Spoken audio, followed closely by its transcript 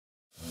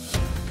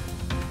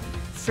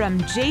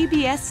From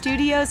JBS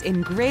Studios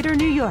in Greater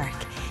New York,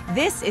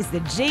 this is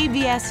the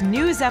JBS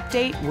News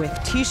Update with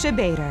Teisha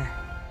Bader.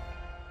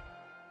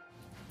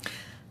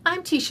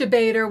 I'm Teisha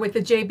Bader with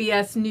the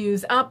JBS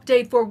News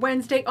Update for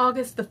Wednesday,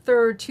 August the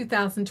 3rd,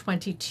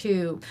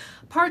 2022.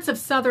 Parts of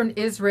southern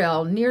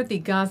Israel near the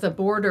Gaza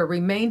border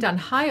remained on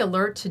high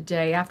alert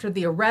today after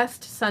the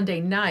arrest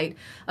Sunday night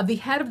of the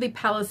head of the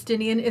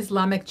Palestinian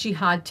Islamic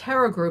Jihad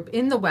terror group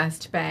in the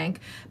West Bank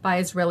by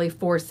Israeli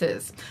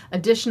forces.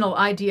 Additional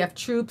IDF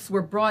troops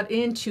were brought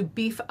in to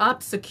beef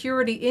up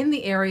security in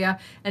the area,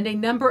 and a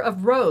number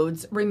of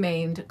roads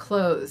remained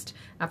closed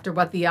after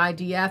what the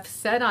IDF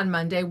said on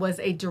Monday was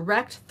a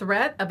direct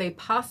threat of a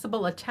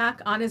possible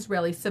attack on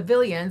Israeli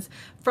civilians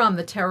from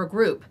the terror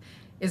group.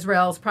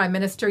 Israel's Prime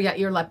Minister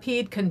Yair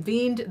Lapid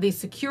convened the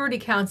Security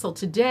Council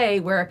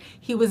today, where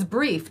he was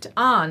briefed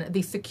on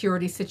the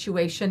security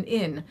situation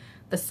in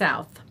the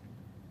south.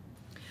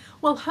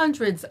 Well,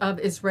 hundreds of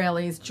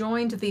Israelis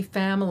joined the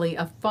family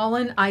of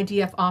fallen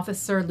IDF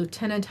officer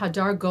Lieutenant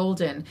Hadar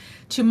Goldin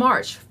to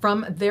march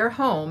from their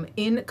home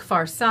in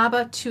Kfar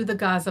Saba to the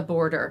Gaza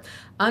border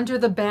under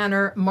the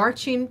banner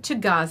Marching to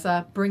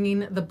Gaza,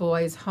 Bringing the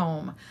Boys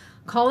Home,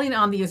 calling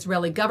on the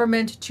Israeli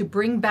government to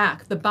bring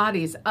back the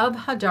bodies of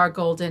Hadar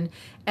Goldin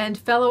and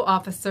fellow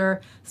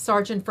officer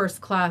Sergeant First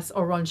Class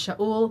Oron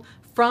Shaul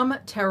from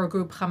terror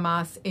group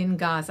Hamas in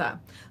Gaza.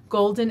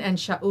 Goldin and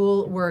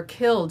Shaul were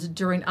killed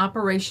during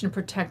Operation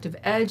Protective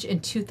Edge in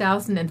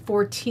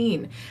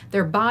 2014.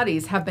 Their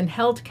bodies have been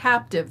held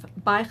captive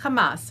by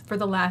Hamas for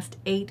the last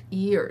 8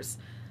 years.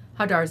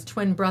 Hadar's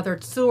twin brother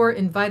Tzur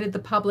invited the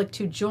public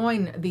to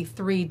join the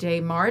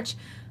three-day march.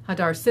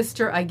 Hadar's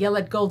sister,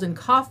 Eyal Goldin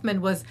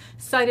Kaufman, was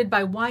cited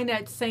by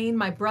Ynet saying,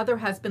 "My brother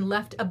has been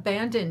left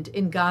abandoned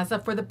in Gaza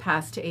for the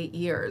past 8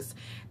 years.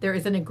 There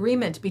is an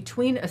agreement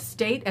between a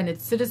state and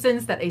its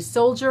citizens that a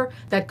soldier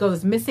that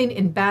goes missing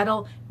in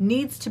battle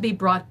needs to be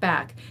brought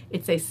back.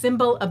 It's a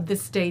symbol of the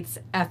state's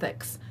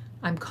ethics.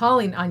 I'm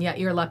calling on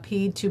Yair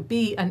Lapid to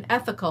be an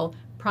ethical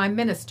prime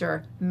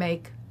minister.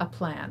 Make a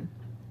plan."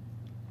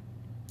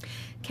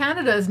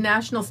 Canada's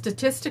National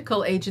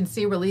Statistical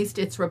Agency released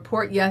its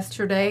report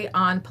yesterday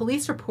on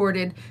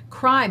police-reported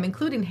crime,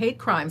 including hate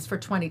crimes for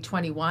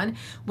 2021,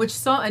 which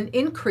saw an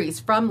increase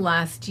from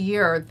last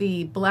year.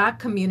 The Black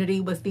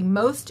community was the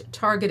most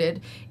targeted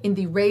in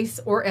the race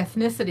or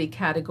ethnicity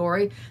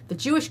category. The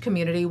Jewish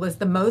community was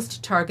the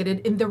most targeted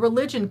in the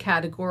religion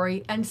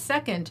category and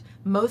second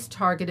most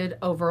targeted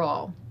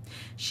overall.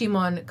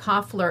 Shimon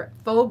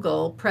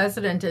Koffler-Fogel,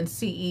 president and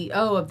CEO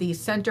of the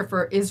Center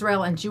for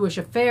Israel and Jewish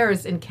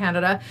Affairs in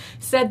Canada,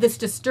 said this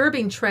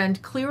disturbing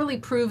trend clearly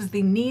proves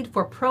the need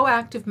for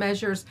proactive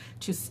measures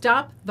to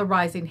stop the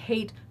rising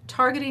hate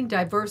targeting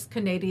diverse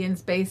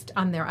Canadians based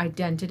on their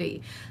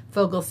identity.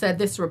 Fogel said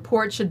this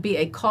report should be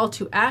a call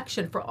to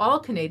action for all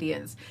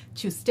Canadians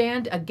to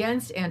stand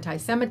against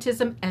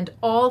anti-Semitism and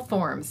all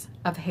forms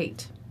of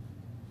hate.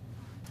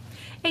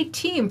 A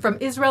team from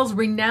Israel's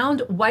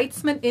renowned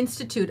Weizmann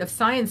Institute of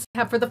Science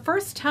have for the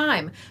first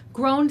time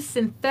grown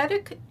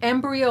synthetic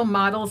embryo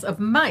models of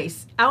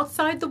mice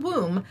outside the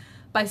womb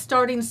by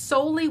starting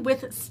solely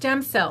with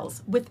stem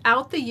cells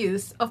without the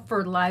use of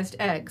fertilized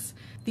eggs.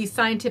 The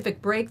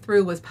scientific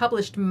breakthrough was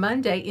published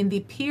Monday in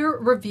the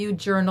peer-reviewed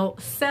journal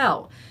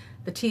Cell.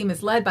 The team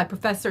is led by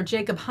Professor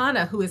Jacob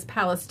Hanna, who is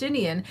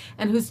Palestinian,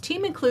 and whose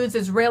team includes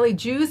Israeli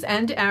Jews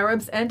and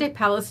Arabs and a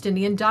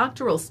Palestinian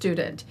doctoral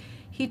student.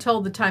 He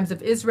told the Times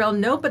of Israel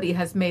nobody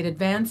has made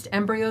advanced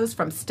embryos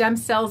from stem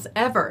cells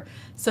ever,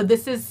 so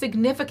this is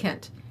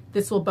significant.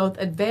 This will both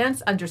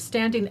advance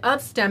understanding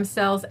of stem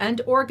cells and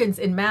organs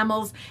in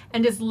mammals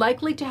and is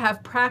likely to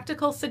have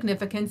practical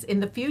significance in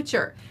the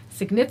future,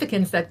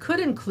 significance that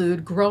could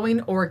include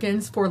growing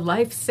organs for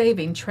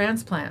life-saving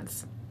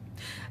transplants.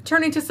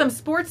 Turning to some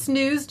sports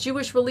news,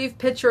 Jewish relief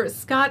pitcher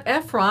Scott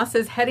Efros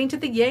is heading to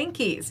the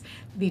Yankees.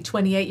 The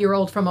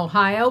 28-year-old from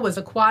Ohio was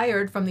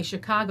acquired from the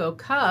Chicago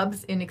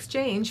Cubs in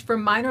exchange for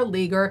minor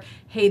leaguer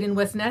Hayden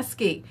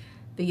Wesneski.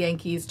 The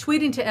Yankees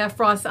tweeting to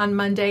Efros on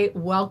Monday,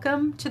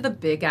 "Welcome to the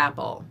Big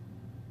Apple."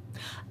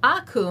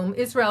 Akum,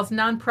 Israel's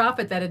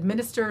nonprofit that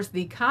administers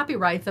the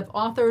copyrights of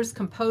authors,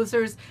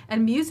 composers,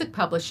 and music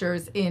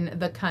publishers in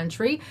the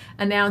country,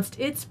 announced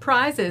its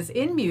prizes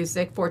in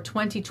music for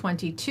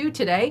 2022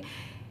 today,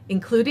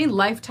 including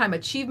Lifetime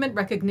Achievement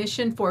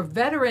recognition for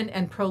veteran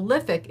and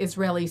prolific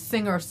Israeli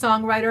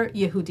singer-songwriter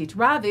Yehudit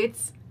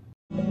Ravitz,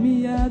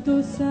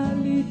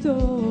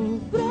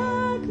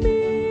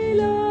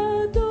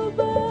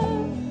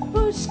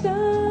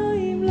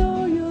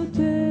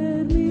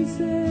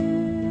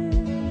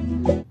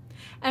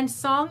 and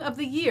Song of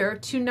the Year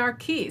to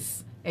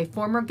Narkis, a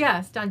former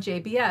guest on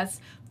JBS,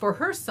 for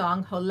her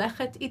song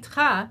Holechet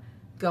Itcha,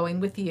 Going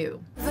With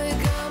You.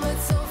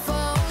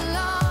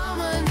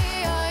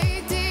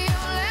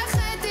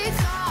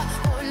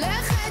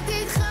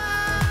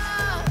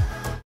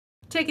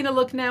 Taking a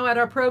look now at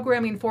our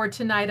programming for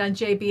tonight on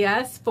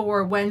JBS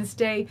for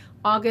Wednesday,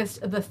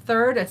 August the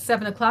 3rd at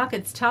 7 o'clock.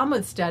 It's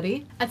Talmud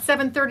Study. At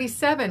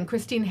 7:37,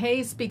 Christine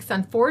Hayes speaks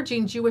on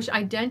forging Jewish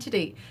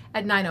identity.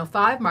 At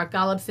 9:05, Mark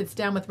Golub sits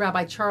down with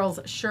Rabbi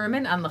Charles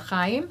Sherman on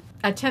L'chaim.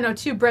 At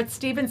 10:02, Bret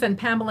Stephens and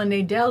Pamela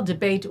Nadell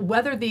debate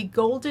whether the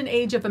golden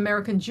age of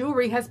American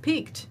Jewry has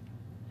peaked.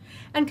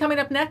 And coming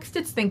up next,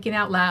 it's Thinking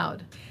Out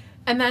Loud.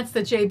 And that's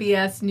the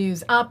JBS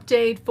News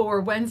Update for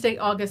Wednesday,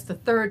 August the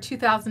 3rd,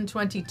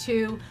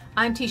 2022.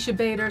 I'm Teisha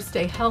Bader.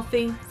 Stay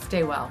healthy,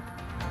 stay well.